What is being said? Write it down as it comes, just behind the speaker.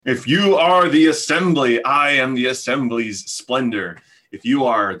If you are the assembly, I am the assembly's splendor. If you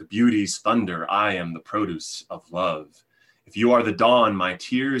are the beauty's thunder, I am the produce of love. If you are the dawn, my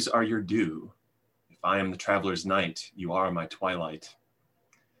tears are your dew. If I am the traveler's night, you are my twilight.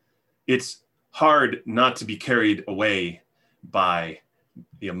 It's hard not to be carried away by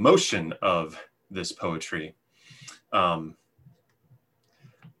the emotion of this poetry. When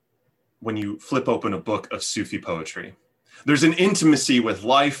you flip open a book of Sufi poetry, there's an intimacy with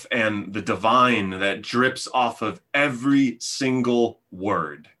life and the divine that drips off of every single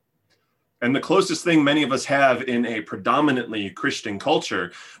word. And the closest thing many of us have in a predominantly Christian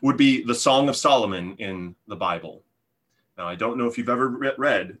culture would be the Song of Solomon in the Bible. Now, I don't know if you've ever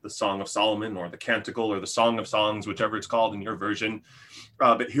read the Song of Solomon or the Canticle or the Song of Songs, whichever it's called in your version,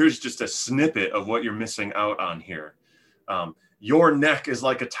 but here's just a snippet of what you're missing out on here. Your neck is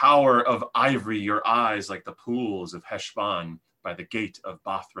like a tower of ivory, your eyes like the pools of Heshbon by the gate of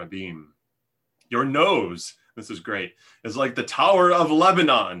Bath Rabim. Your nose, this is great, is like the tower of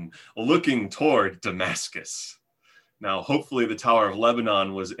Lebanon looking toward Damascus. Now, hopefully the Tower of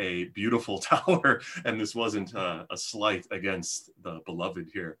Lebanon was a beautiful tower and this wasn't a slight against the beloved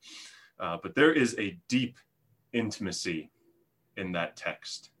here. But there is a deep intimacy in that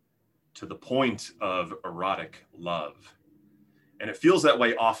text to the point of erotic love. And it feels that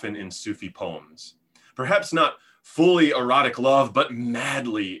way often in Sufi poems. Perhaps not fully erotic love, but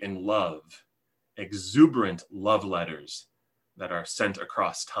madly in love. Exuberant love letters that are sent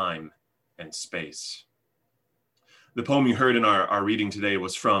across time and space. The poem you heard in our reading today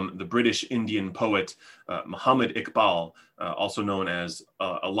was from the British Indian poet Muhammad Iqbal, also known as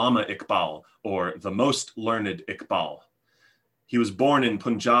Allama Iqbal, or the most learned Iqbal. He was born in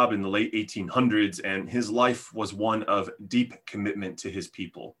Punjab in the late 1800s, and his life was one of deep commitment to his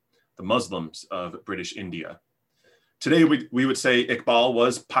people, the Muslims of British India. Today, we would say Iqbal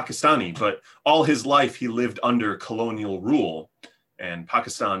was Pakistani, but all his life he lived under colonial rule, and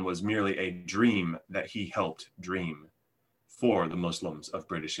Pakistan was merely a dream that he helped dream for the Muslims of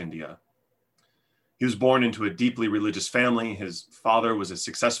British India. He was born into a deeply religious family. His father was a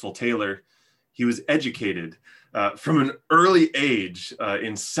successful tailor. He was educated from an early age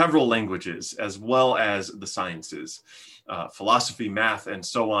in several languages, as well as the sciences, philosophy, math, and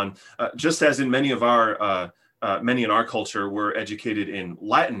so on. Just as in many in our culture were educated in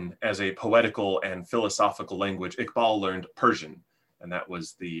Latin as a poetical and philosophical language, Iqbal learned Persian, and that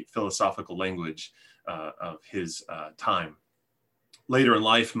was the philosophical language of his time. Later in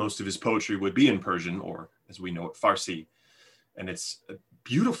life, most of his poetry would be in Persian, or as we know it, Farsi, and it's a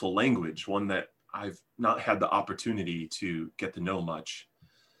beautiful language, one that I've not had the opportunity to get to know much.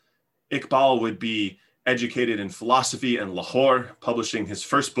 Iqbal would be educated in philosophy in Lahore, publishing his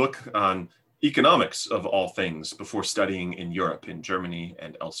first book on economics of all things before studying in Europe, in Germany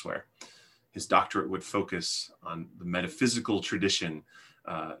and elsewhere. His doctorate would focus on the metaphysical traditions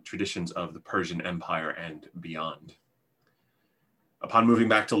of the Persian Empire and beyond. Upon moving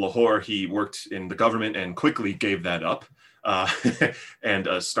back to Lahore, he worked in the government and quickly gave that up. And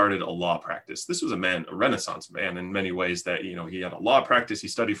started a law practice. This was a Renaissance man in many ways that, he had a law practice, he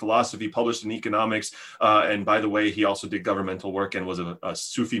studied philosophy, published in economics, and by the way, he also did governmental work and was a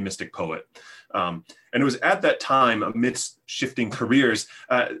Sufi mystic poet. And it was at that time, amidst shifting careers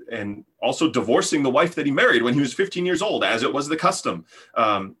and also divorcing the wife that he married when he was 15 years old, as it was the custom,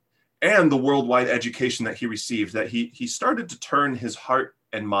 and the worldwide education that he received, that he started to turn his heart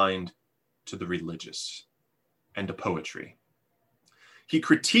and mind to the religious and to poetry. He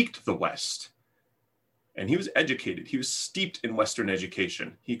critiqued the West, and he was educated. He was steeped in Western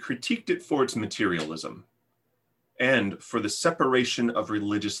education. He critiqued it for its materialism and for the separation of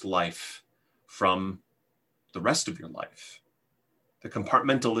religious life from the rest of your life, the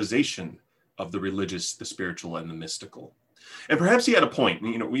compartmentalization of the religious, the spiritual, and the mystical. And perhaps he had a point.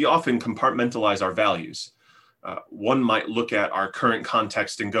 We often compartmentalize our values. One might look at our current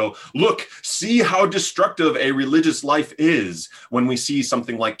context and go, look, see how destructive a religious life is when we see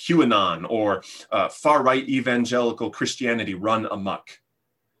something like QAnon or far-right evangelical Christianity run amok.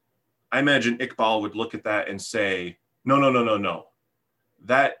 I imagine Iqbal would look at that and say, no.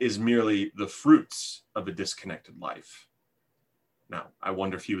 That is merely the fruits of a disconnected life. Now, I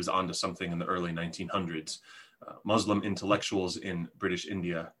wonder if he was onto something in the early 1900s. Muslim intellectuals in British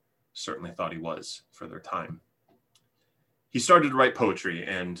India certainly thought he was for their time. He started to write poetry,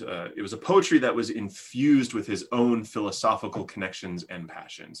 and it was a poetry that was infused with his own philosophical connections and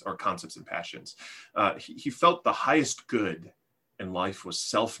passions, or concepts and passions. He felt the highest good in life was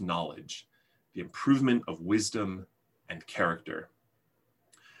self-knowledge, the improvement of wisdom and character.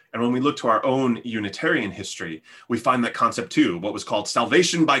 And when we look to our own Unitarian history, we find that concept too, what was called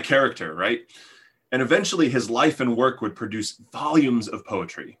salvation by character, right? And eventually his life and work would produce volumes of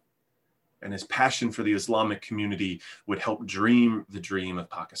poetry. And his passion for the Islamic community would help dream the dream of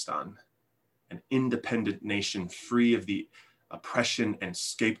Pakistan, an independent nation free of the oppression and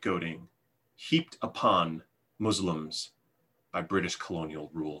scapegoating heaped upon Muslims by British colonial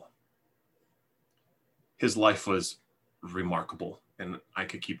rule. His life was remarkable, and I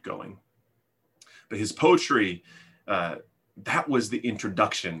could keep going. But his poetry, that was the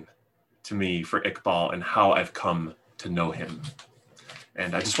introduction to me for Iqbal and how I've come to know him.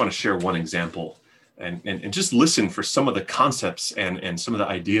 And I just want to share one example and just listen for some of the concepts and some of the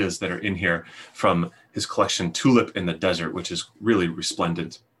ideas that are in here from his collection, Tulip in the Desert, which is really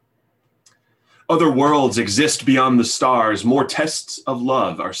resplendent. Other worlds exist beyond the stars. More tests of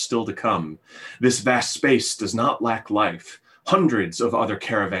love are still to come. This vast space does not lack life. Hundreds of other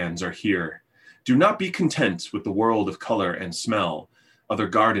caravans are here. Do not be content with the world of color and smell. Other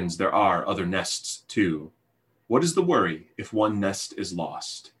gardens there are, other nests too. What is the worry if one nest is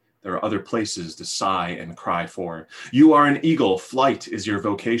lost? There are other places to sigh and cry for. You are an eagle, flight is your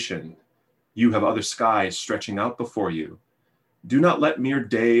vocation. You have other skies stretching out before you. Do not let mere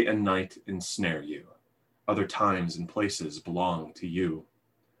day and night ensnare you. Other times and places belong to you.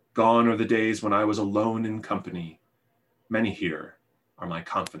 Gone are the days when I was alone in company. Many here are my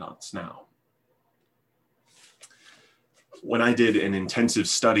confidants now. When I did an intensive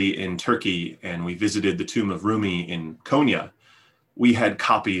study in Turkey and we visited the tomb of Rumi in Konya, we had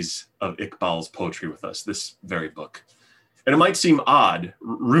copies of Iqbal's poetry with us, this very book. And it might seem odd,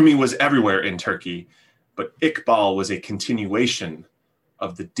 Rumi was everywhere in Turkey, but Iqbal was a continuation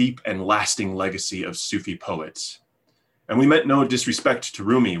of the deep and lasting legacy of Sufi poets. And we meant no disrespect to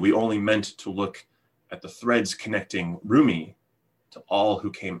Rumi, we only meant to look at the threads connecting Rumi to all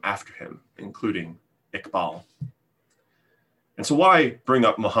who came after him, including Iqbal. And so why bring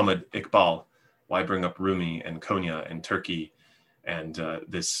up Muhammad Iqbal? Why bring up Rumi and Konya and Turkey and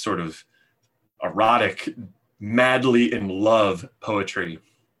this sort of erotic, madly in love poetry?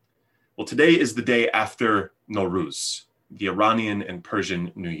 Well, today is the day after Nowruz, the Iranian and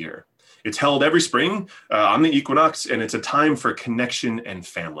Persian New Year. It's held every spring on the equinox, and it's a time for connection and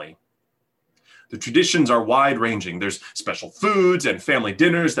family. The traditions are wide-ranging. There's special foods and family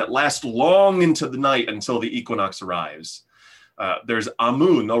dinners that last long into the night until the equinox arrives. There's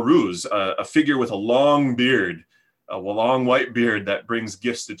Amu Nowruz, a figure with a long beard, a long white beard that brings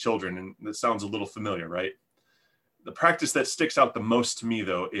gifts to children. And that sounds a little familiar, right? The practice that sticks out the most to me,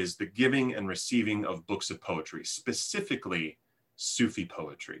 though, is the giving and receiving of books of poetry, specifically Sufi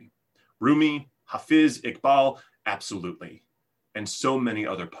poetry. Rumi, Hafiz, Iqbal, absolutely. And so many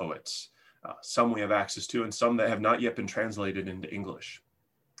other poets. Some we have access to and some that have not yet been translated into English.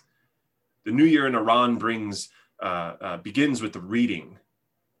 The New Year in Iran begins with the reading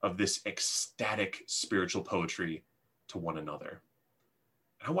of this ecstatic spiritual poetry to one another.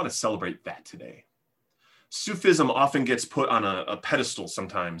 And I want to celebrate that today. Sufism often gets put on a pedestal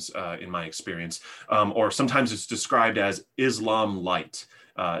sometimes in my experience, or sometimes it's described as Islam light,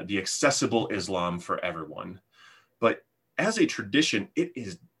 the accessible Islam for everyone. But as a tradition, it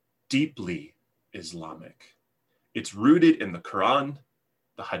is deeply Islamic. It's rooted in the Quran,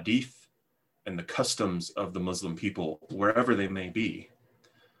 the Hadith, and the customs of the Muslim people, wherever they may be.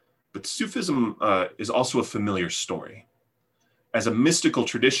 But Sufism is also a familiar story. As a mystical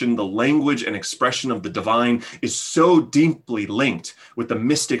tradition, the language and expression of the divine is so deeply linked with the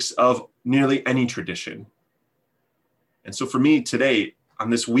mystics of nearly any tradition. And so for me today, on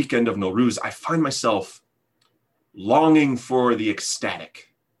this weekend of Nowruz, I find myself longing for the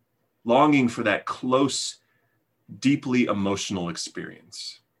ecstatic, longing for that close, deeply emotional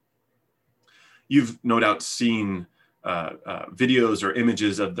experience. You've no doubt seen videos or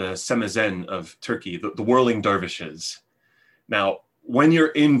images of the Semazen of Turkey, the whirling dervishes. Now, when you're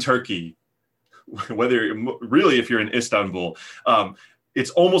in Turkey, if you're in Istanbul, it's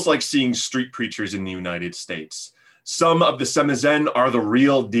almost like seeing street preachers in the United States. Some of the Semazen are the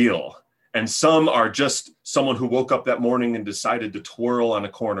real deal, and some are just someone who woke up that morning and decided to twirl on a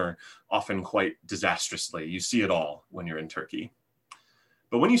corner, often quite disastrously. You see it all when you're in Turkey.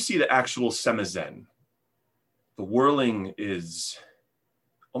 But when you see the actual Semazen, the whirling is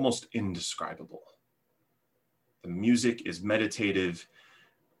almost indescribable. The music is meditative.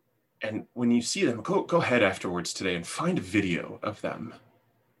 And when you see them, go ahead afterwards today and find a video of them.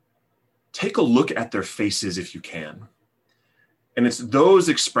 Take a look at their faces if you can. And it's those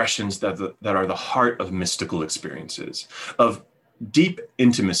expressions that are the heart of mystical experiences, of deep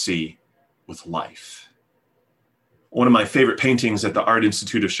intimacy with life. One of my favorite paintings at the Art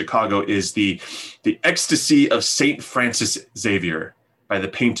Institute of Chicago is the Ecstasy of St. Francis Xavier by the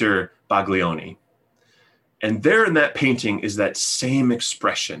painter Baglioni. And there in that painting is that same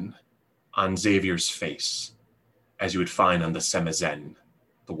expression on Xavier's face as you would find on the Semazen,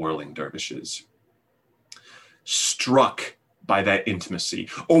 the whirling dervishes. Struck by that intimacy,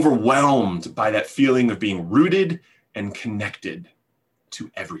 overwhelmed by that feeling of being rooted and connected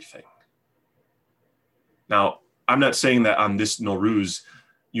to everything. Now, I'm not saying that on this Nowruz,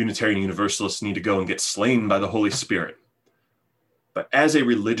 Unitarian Universalists need to go and get slain by the Holy Spirit. But as a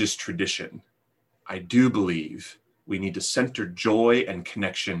religious tradition, I do believe we need to center joy and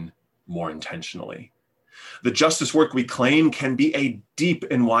connection more intentionally. The justice work we claim can be a deep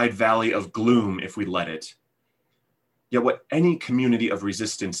and wide valley of gloom if we let it. Yet what any community of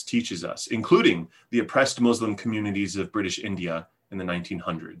resistance teaches us, including the oppressed Muslim communities of British India in the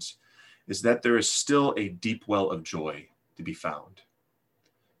 1900s, is that there is still a deep well of joy to be found.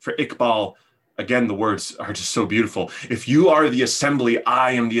 For Iqbal, again, the words are just so beautiful. If you are the assembly,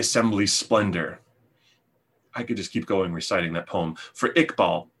 I am the assembly's splendor. I could just keep going reciting that poem. For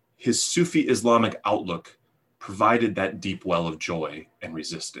Iqbal, his Sufi Islamic outlook provided that deep well of joy and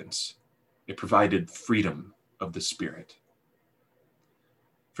resistance. It provided freedom of the spirit.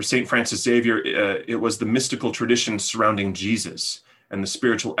 For St. Francis Xavier, it was the mystical tradition surrounding Jesus and the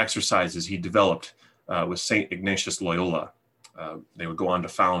spiritual exercises he developed with St. Ignatius Loyola. They would go on to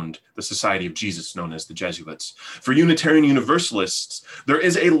found the Society of Jesus, known as the Jesuits. For Unitarian Universalists, there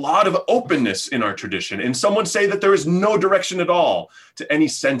is a lot of openness in our tradition, and some would say that there is no direction at all to any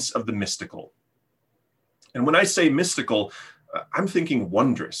sense of the mystical. And when I say mystical, I'm thinking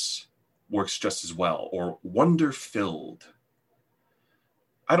wondrous works just as well, or wonder-filled.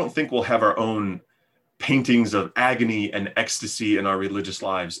 I don't think we'll have our own paintings of agony and ecstasy in our religious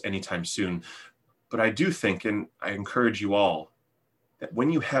lives anytime soon. But I do think, and I encourage you all, that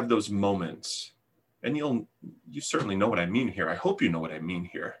when you have those moments, and you certainly know what I mean here, I hope you know what I mean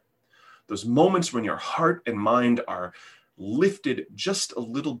here, those moments when your heart and mind are lifted just a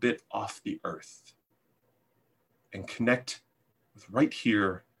little bit off the earth and connect with right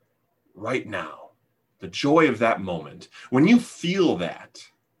here, right now, the joy of that moment. When you feel that,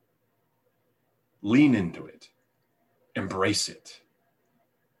 lean into it, embrace it.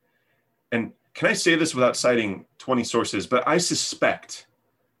 And can I say this without citing 20 sources, but I suspect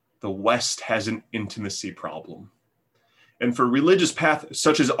the West has an intimacy problem. And for a religious path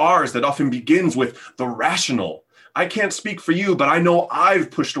such as ours that often begins with the rational, I can't speak for you, but I know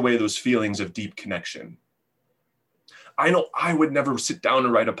I've pushed away those feelings of deep connection. I know I would never sit down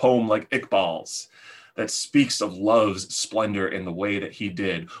and write a poem like Iqbal's that speaks of love's splendor in the way that he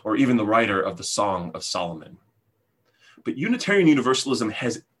did, or even the writer of the Song of Solomon. But Unitarian Universalism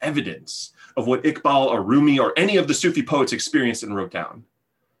has evidence of what Iqbal or Rumi or any of the Sufi poets experienced and wrote down.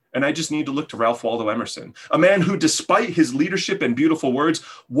 And I just need to look to Ralph Waldo Emerson, a man who, despite his leadership and beautiful words,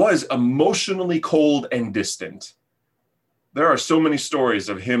 was emotionally cold and distant. There are so many stories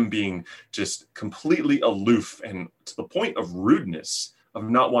of him being just completely aloof and to the point of rudeness, of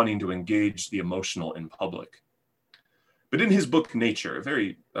not wanting to engage the emotional in public. But in his book, Nature, a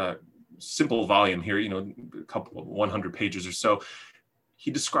very simple volume here, a couple of 100 pages or so, he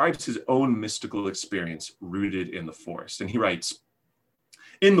describes his own mystical experience rooted in the forest. And he writes,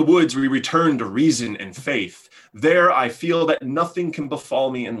 "In the woods, we return to reason and faith. There I feel that nothing can befall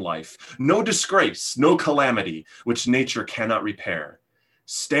me in life, no disgrace, no calamity, which nature cannot repair.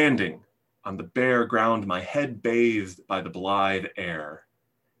 Standing on the bare ground, my head bathed by the blithe air,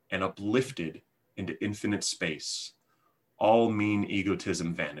 and uplifted into infinite space, all mean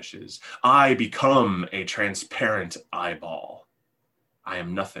egotism vanishes. I become a transparent eyeball. I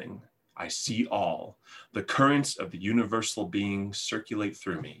am nothing. I see all. The currents of the universal being circulate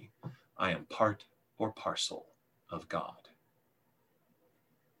through me. I am part or parcel of God."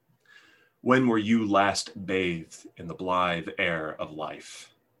 When were you last bathed in the blithe air of life?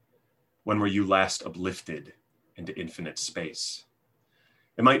 When were you last uplifted into infinite space?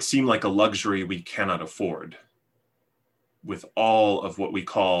 It might seem like a luxury we cannot afford, with all of what we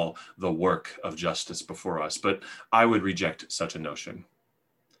call the work of justice before us, but I would reject such a notion.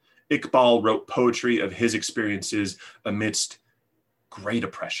 Iqbal wrote poetry of his experiences amidst great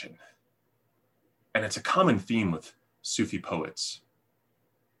oppression. And it's a common theme with Sufi poets.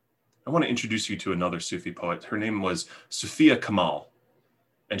 I want to introduce you to another Sufi poet. Her name was Sufia Kamal,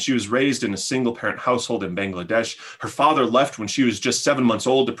 and she was raised in a single-parent household in Bangladesh. Her father left when she was just 7 months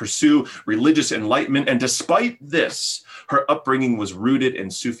old to pursue religious enlightenment, and despite this, her upbringing was rooted in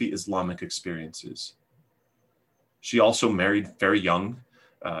Sufi Islamic experiences. She also married very young,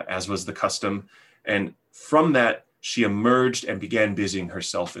 as was the custom, and from that she emerged and began busying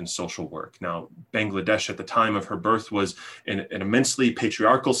herself in social work. Now, Bangladesh at the time of her birth was an immensely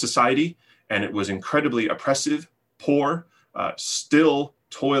patriarchal society, and it was incredibly oppressive, poor, still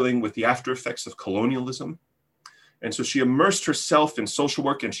toiling with the after effects of colonialism. And so she immersed herself in social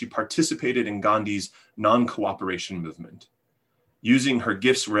work, and she participated in Gandhi's non-cooperation movement, using her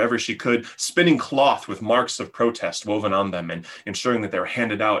gifts wherever she could, spinning cloth with marks of protest woven on them and ensuring that they were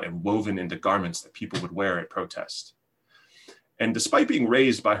handed out and woven into garments that people would wear at protest. And despite being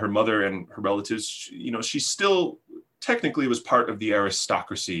raised by her mother and her relatives, she still technically was part of the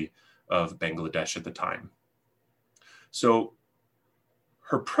aristocracy of Bangladesh at the time. So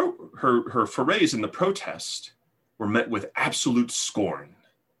her forays in the protest were met with absolute scorn.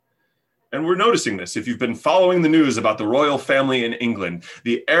 And we're noticing this. If you've been following the news about the royal family in England,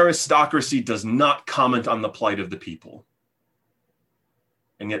 the aristocracy does not comment on the plight of the people.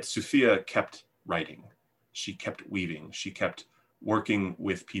 And yet Sufia kept writing. She kept weaving. She kept working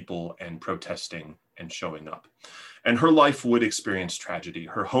with people and protesting and showing up. And her life would experience tragedy.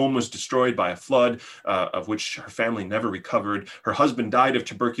 Her home was destroyed by a flood, of which her family never recovered. Her husband died of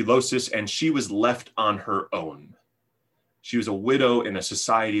tuberculosis, and she was left on her own. She was a widow in a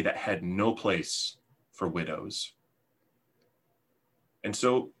society that had no place for widows. And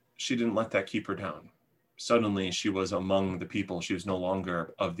so she didn't let that keep her down. Suddenly, she was among the people. She was no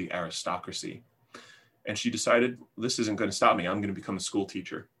longer of the aristocracy. And she decided, this isn't going to stop me. I'm going to become a school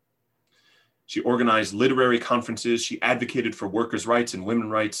teacher. She organized literary conferences. She advocated for workers' rights and women's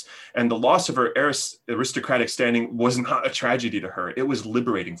rights. And the loss of her aristocratic standing was not a tragedy to her. It was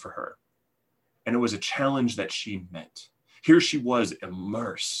liberating for her. And it was a challenge that she met. Here she was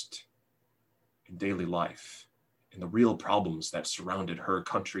immersed in daily life, in the real problems that surrounded her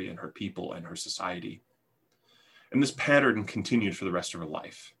country and her people and her society. And this pattern continued for the rest of her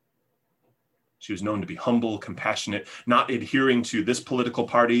life. She was known to be humble, compassionate, not adhering to this political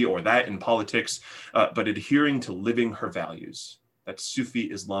party or that in politics, but adhering to living her values, that Sufi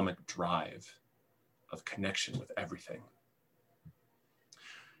Islamic drive of connection with everything.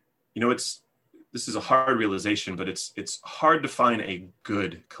 This is a hard realization, but it's hard to find a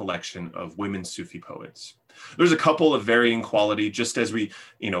good collection of women Sufi poets. There's a couple of varying quality, just as we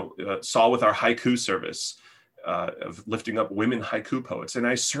saw with our haiku service of lifting up women haiku poets. And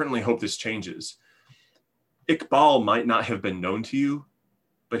I certainly hope this changes. Iqbal might not have been known to you,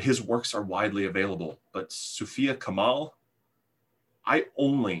 but his works are widely available. But Sufia Kamal, I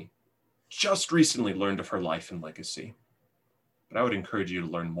only just recently learned of her life and legacy. But I would encourage you to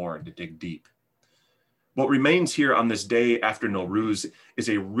learn more and to dig deep. What remains here on this day after Nowruz is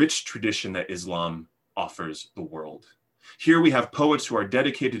a rich tradition that Islam offers the world. Here we have poets who are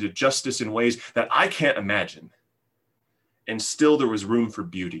dedicated to justice in ways that I can't imagine. And still there was room for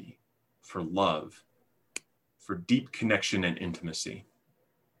beauty, for love, for deep connection and intimacy.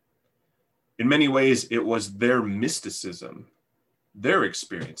 In many ways, it was their mysticism, their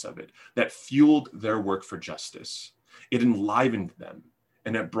experience of it, that fueled their work for justice. It enlivened them,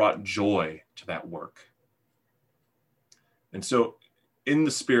 and it brought joy to that work. And so, in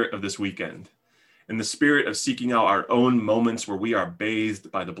the spirit of this weekend, in the spirit of seeking out our own moments where we are bathed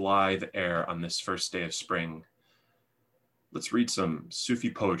by the blithe air on this first day of spring, let's read some Sufi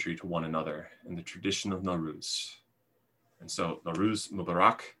poetry to one another in the tradition of Nowruz. And so, Nowruz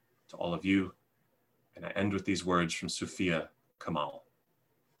Mubarak to all of you. And I end with these words from Sufia Kamal.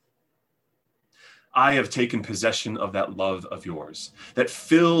 I have taken possession of that love of yours that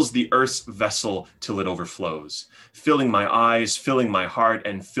fills the earth's vessel till it overflows, filling my eyes, filling my heart,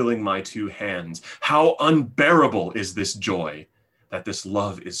 and filling my two hands. How unbearable is this joy that this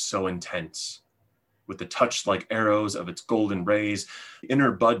love is so intense. With the touch like arrows of its golden rays, the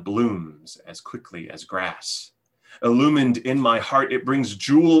inner bud blooms as quickly as grass. Illumined in my heart, it brings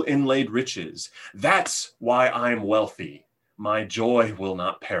jewel inlaid riches. That's why I'm wealthy. My joy will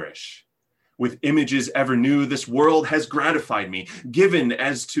not perish. With images ever new, this world has gratified me, given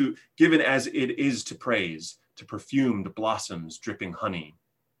as it is to praise, to perfumed blossoms dripping honey.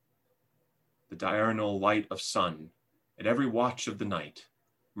 The diurnal light of sun at every watch of the night,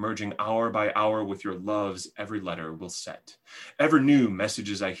 merging hour by hour with your love's every letter will set. Ever new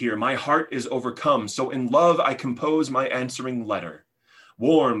messages I hear, my heart is overcome, so in love I compose my answering letter.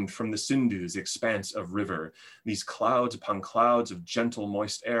 Warmed from the Sindhu's expanse of river, these clouds upon clouds of gentle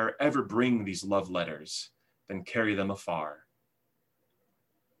moist air ever bring these love letters, then carry them afar.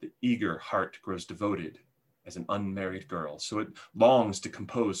 The eager heart grows devoted as an unmarried girl, so it longs to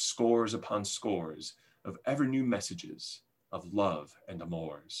compose scores upon scores of ever new messages of love and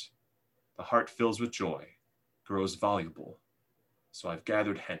amours. The heart fills with joy, grows voluble, so I've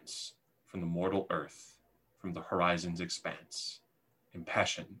gathered hence from the mortal earth from the horizon's expanse,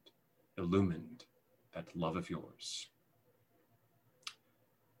 impassioned, illumined, that love of yours.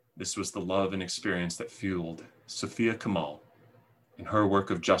 This was the love and experience that fueled Sophia Kamal in her work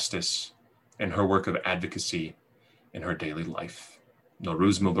of justice, in her work of advocacy, in her daily life.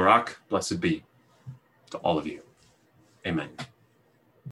 Nowruz Mubarak, blessed be to all of you. Amen.